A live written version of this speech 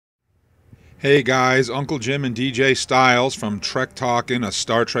Hey guys, Uncle Jim and DJ Styles from Trek Talkin', a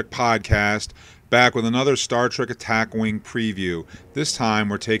Star Trek podcast, back with another Star Trek Attack Wing preview. This time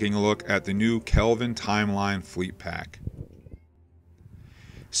we're taking a look at the new Kelvin Timeline Fleet Pack.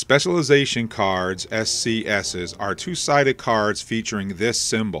 Specialization cards, SCSs, are two-sided cards featuring this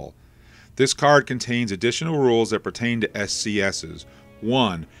symbol. This card contains additional rules that pertain to SCSs.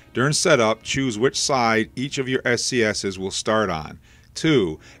 1. During setup, choose which side each of your SCSs will start on.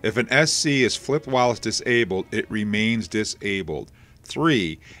 2. If an SC is flipped while it's disabled, it remains disabled.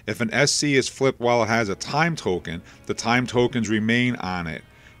 3. If an SC is flipped while it has a time token, the time tokens remain on it.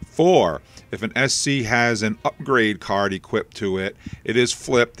 4. If an SC has an upgrade card equipped to it, it is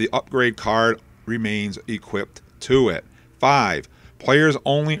flipped, the upgrade card remains equipped to it. 5. Players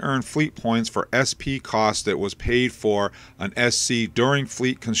only earn fleet points for SP cost that was paid for an SC during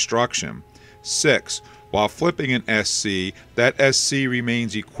fleet construction. 6. While flipping an SC, that SC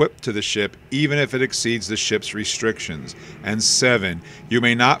remains equipped to the ship even if it exceeds the ship's restrictions. And 7. You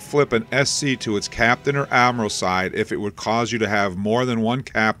may not flip an SC to its captain or admiral side if it would cause you to have more than one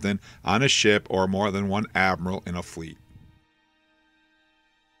captain on a ship or more than one admiral in a fleet.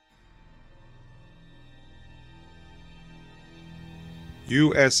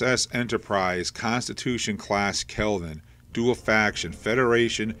 USS Enterprise Constitution Class Kelvin, Dual Faction,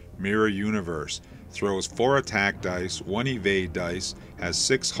 Federation, Mirror Universe. Throws 4 attack dice, 1 evade dice, has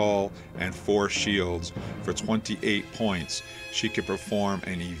 6 hull and 4 shields for 28 points. She can perform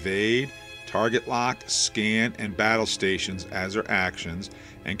an evade, target lock, scan, and battle stations as her actions,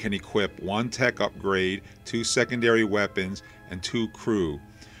 and can equip 1 tech upgrade, 2 secondary weapons, and 2 crew.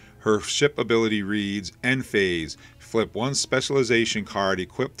 Her ship ability reads, End Phase. Flip 1 specialization card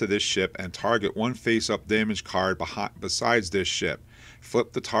equipped to this ship and target 1 face-up damage card besides this ship.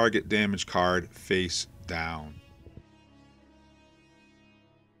 Flip the target damage card face down.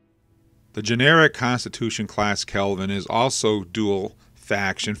 The generic Constitution Class Kelvin is also Dual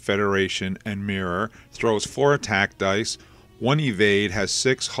Faction, Federation, and Mirror. Throws 4 attack dice, 1 evade, has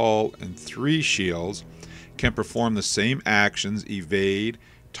 6 hull and 3 shields. Can perform the same actions, evade,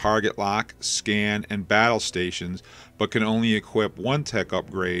 target lock, scan, and battle stations, but can only equip 1 tech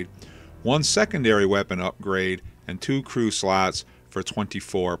upgrade, 1 secondary weapon upgrade, and 2 crew slots for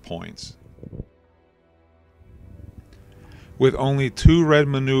 24 points. With only 2 red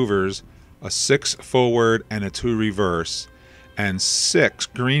maneuvers, a 6 forward and a 2 reverse, and 6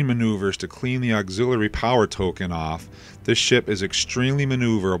 green maneuvers to clean the auxiliary power token off, this ship is extremely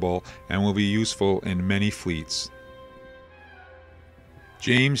maneuverable and will be useful in many fleets.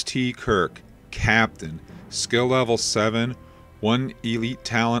 James T. Kirk, Captain, Skill Level 7, 1 Elite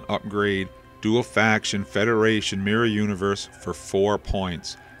Talent Upgrade, Dual Faction, Federation, Mirror Universe for 4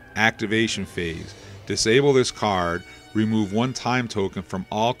 points. Activation Phase. Disable this card. Remove 1 time token from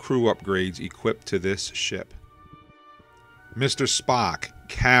all crew upgrades equipped to this ship. Mr. Spock,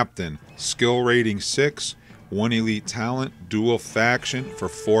 Captain, Skill Rating 6, 1 Elite Talent, Dual Faction for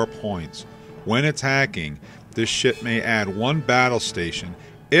 4 points. When attacking, this ship may add 1 battle station.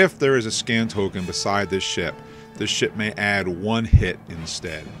 If there is a scan token beside this ship may add 1 hit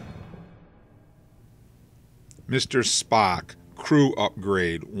instead. Mr. Spock, Crew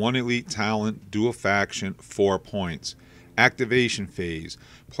Upgrade, 1 Elite Talent, Dual Faction, 4 points. Activation Phase.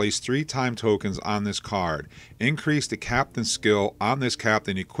 Place 3 time tokens on this card. Increase the captain skill on this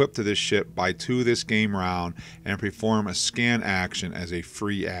captain equipped to this ship by 2 this game round, and perform a scan action as a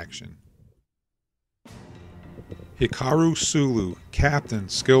free action. Hikaru Sulu, Captain,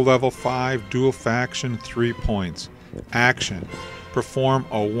 Skill Level 5, Dual Faction, 3 points. Action. Perform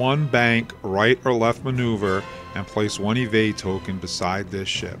a 1 bank right or left maneuver and place 1 evade token beside this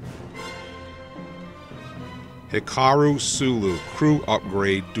ship. Hikaru Sulu, Crew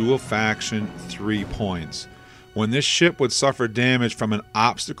Upgrade, Dual Faction, 3 points. When this ship would suffer damage from an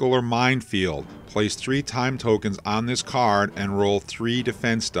obstacle or minefield, place 3 time tokens on this card and roll 3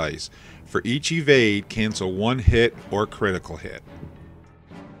 defense dice. For each evade, cancel 1 hit or critical hit.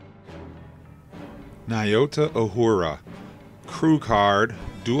 Nyota Uhura, Crew Card,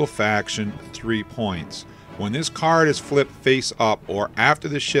 Dual Faction, 3 points. When this card is flipped face up or after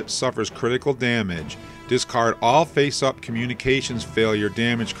the ship suffers critical damage, discard all face-up communications failure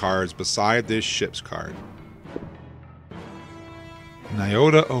damage cards beside this ship's card.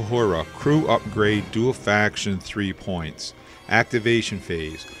 Nyota Uhura, Crew Upgrade, Dual Faction, 3 points. Activation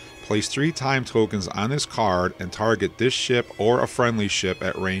Phase. Place 3 time tokens on this card and target this ship or a friendly ship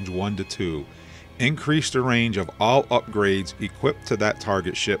at range 1 to 2. Increase the range of all upgrades equipped to that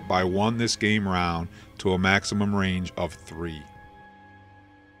target ship by 1 this game round to a maximum range of 3.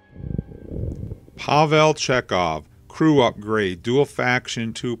 Pavel Chekhov, Crew Upgrade, Dual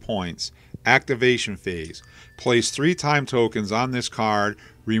Faction, 2 points. Activation phase. Place 3 time tokens on this card.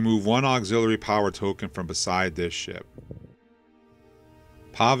 Remove 1 auxiliary power token from beside this ship.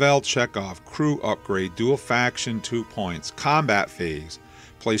 Pavel Chekhov, crew upgrade, dual faction, 2 points. Combat phase.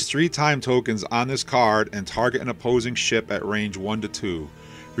 Place 3 time tokens on this card and target an opposing ship at range 1 to 2.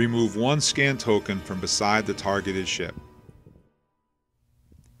 Remove 1 scan token from beside the targeted ship.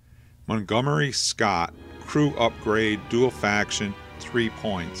 Montgomery Scott, crew upgrade, dual faction, 3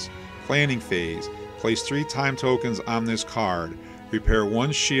 points. Planning phase. Place 3 time tokens on this card. Repair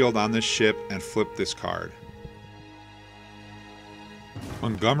 1 shield on this ship and flip this card.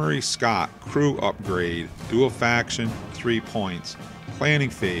 Montgomery Scott, crew upgrade, dual faction, 3 points. Planning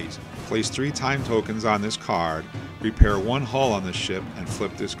phase. Place 3 time tokens on this card. Repair 1 hull on this ship and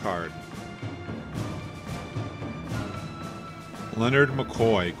flip this card. Leonard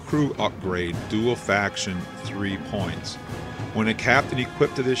McCoy, crew upgrade, dual faction, 3 points. When a captain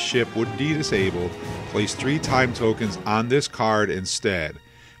equipped to this ship would be disabled, place 3 time tokens on this card instead.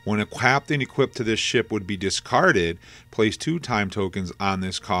 When a captain equipped to this ship would be discarded, place 2 time tokens on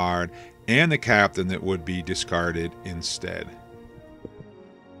this card and the captain that would be discarded instead.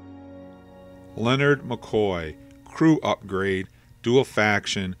 Leonard McCoy, crew upgrade, dual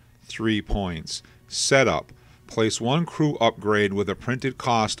faction, 3 points. Setup. Place 1 crew upgrade with a printed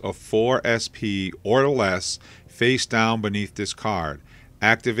cost of 4 SP or less face down beneath this card.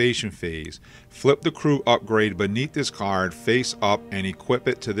 Activation phase. Flip the crew upgrade beneath this card face up and equip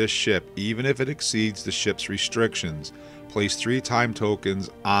it to this ship even if it exceeds the ship's restrictions. Place 3 time tokens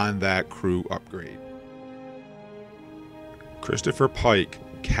on that crew upgrade. Christopher Pike,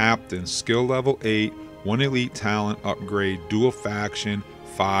 Captain, skill level 8, 1 elite talent upgrade, dual faction,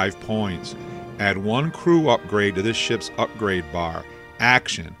 5 points. Add 1 crew upgrade to this ship's upgrade bar.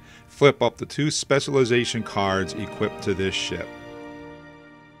 Action. Flip up the 2 specialization cards equipped to this ship.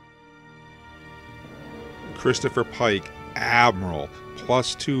 Christopher Pike, Admiral,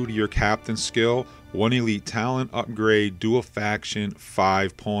 +2 to your captain skill, 1 elite talent upgrade, dual faction,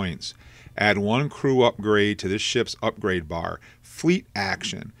 5 points. Add 1 crew upgrade to this ship's upgrade bar. Fleet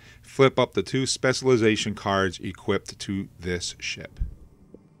action. Flip up the 2 specialization cards equipped to this ship.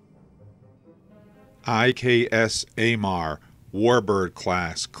 IKS Amar, Warbird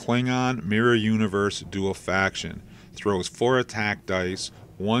class, Klingon, Mirror Universe, dual faction. Throws 4 attack dice,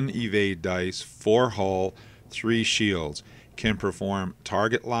 1 evade dice, 4 hull, 3 shields. Can perform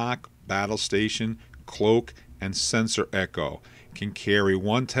target lock, battle station, cloak, and sensor echo. Can carry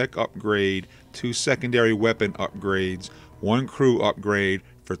 1 tech upgrade, 2 secondary weapon upgrades, 1 crew upgrade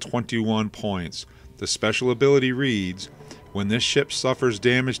for 21 points. The special ability reads, when this ship suffers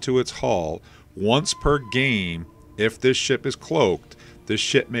damage to its hull, once per game, if this ship is cloaked, this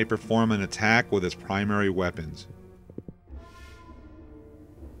ship may perform an attack with its primary weapons.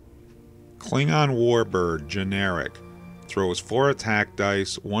 Klingon Warbird, generic. Throws 4 attack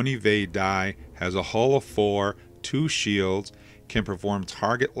dice, 1 evade die, has a hull of 4, 2 shields, can perform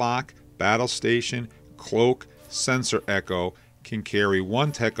target lock, battle station, cloak, sensor echo, can carry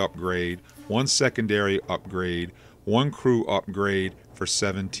 1 tech upgrade, 1 secondary upgrade, 1 crew upgrade for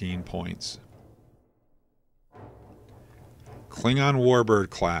 17 points. Klingon Warbird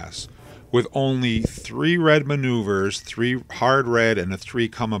class. With only 3 red maneuvers, 3 hard red and a 3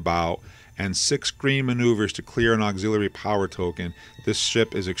 come about, and 6 green maneuvers to clear an auxiliary power token, this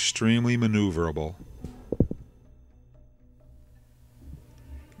ship is extremely maneuverable.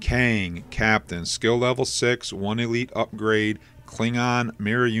 Kang, Captain, skill level 6, 1 elite upgrade, Klingon,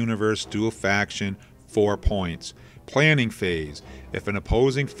 Mirror Universe, dual faction, 4 points. Planning phase. If an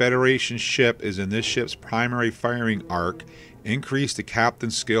opposing Federation ship is in this ship's primary firing arc, increase the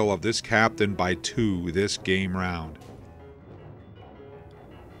captain skill of this captain by 2 this game round.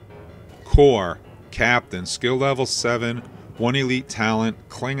 Core, Captain, skill level 7, 1 elite talent,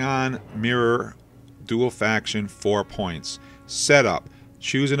 Klingon, Mirror, dual faction, 4 points. Setup.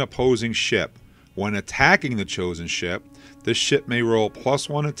 Choose an opposing ship. When attacking the chosen ship, this ship may roll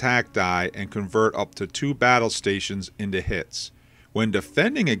 +1 attack die and convert up to 2 battle stations into hits. When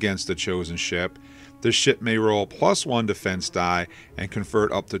defending against the chosen ship, this ship may roll +1 defense die and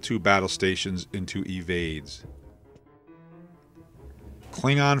convert up to 2 battle stations into evades.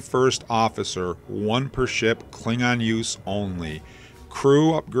 Klingon First Officer, 1 per ship, Klingon use only.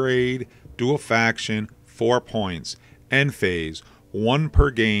 Crew upgrade, dual faction, 4 points. End phase, 1 per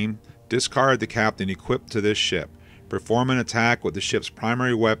game, discard the captain equipped to this ship. Perform an attack with the ship's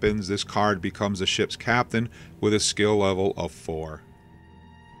primary weapons. This card becomes the ship's captain with a skill level of 4.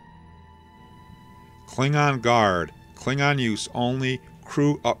 Klingon Guard, Klingon use only,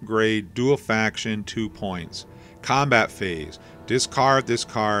 crew upgrade, dual faction, 2 points. Combat phase, discard this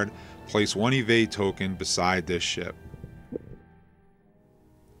card, Place 1 evade token beside this ship.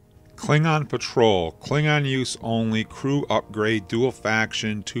 Klingon Patrol, Klingon use only, crew upgrade, dual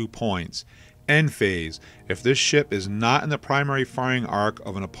faction, 2 points. End phase, if this ship is not in the primary firing arc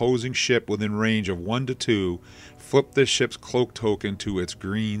of an opposing ship within range of 1 to 2, flip this ship's cloak token to its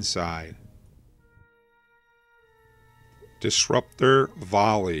green side. Disruptor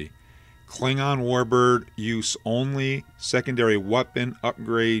Volley, Klingon Warbird use only, secondary weapon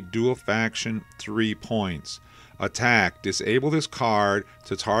upgrade, dual faction, 3 points. Attack, disable this card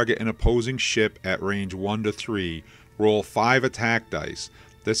to target an opposing ship at range 1 to 3. Roll 5 attack dice.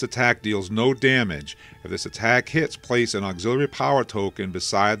 This attack deals no damage. If this attack hits, place an auxiliary power token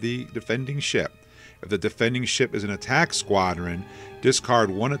beside the defending ship. If the defending ship is an attack squadron, discard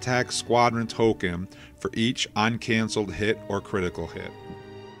 1 attack squadron token for each uncancelled hit or critical hit.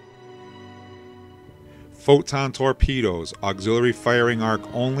 Photon Torpedoes, auxiliary firing arc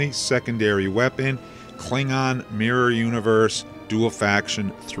only, secondary weapon, Klingon Mirror Universe, dual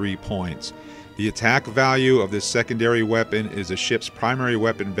faction, 3 points. The attack value of this secondary weapon is the ship's primary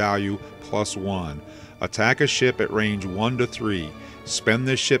weapon value plus 1. Attack a ship at range 1 to 3. Spend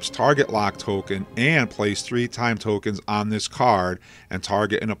this ship's target lock token and place 3 time tokens on this card and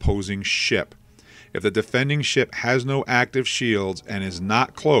target an opposing ship. If the defending ship has no active shields and is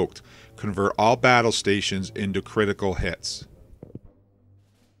not cloaked, convert all battle stations into critical hits.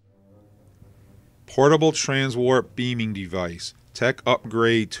 Portable Transwarp Beaming Device, Tech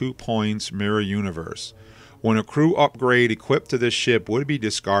Upgrade, 2 points, Mirror Universe. When a crew upgrade equipped to this ship would be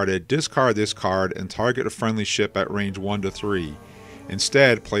discarded, discard this card and target a friendly ship at range 1 to 3.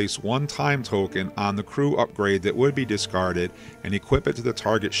 Instead, place 1 time token on the crew upgrade that would be discarded and equip it to the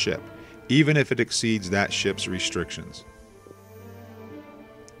target ship, even if it exceeds that ship's restrictions.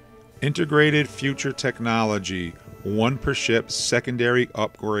 Integrated Future Technology, 1 per ship, secondary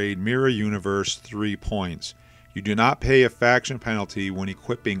upgrade, Mirror Universe, 3 points. You do not pay a faction penalty when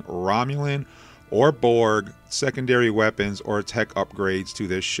equipping Romulan or Borg secondary weapons or tech upgrades to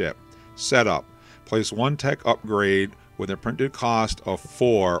this ship. Setup, place 1 tech upgrade with a printed cost of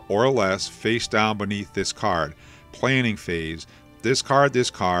 4 or less face down beneath this card. Planning phase, discard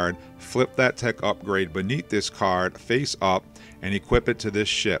this card, flip that tech upgrade beneath this card face up and equip it to this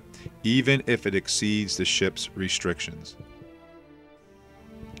ship, even if it exceeds the ship's restrictions.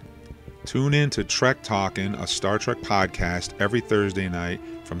 Tune in to Trek Talkin', a Star Trek podcast, every Thursday night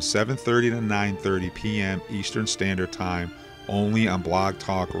from 7:30 to 9:30 p.m. Eastern Standard Time, only on Blog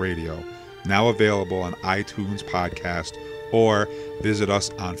Talk Radio. Now available on iTunes Podcast, or visit us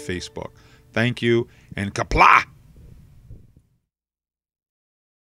on Facebook. Thank you, and kapla!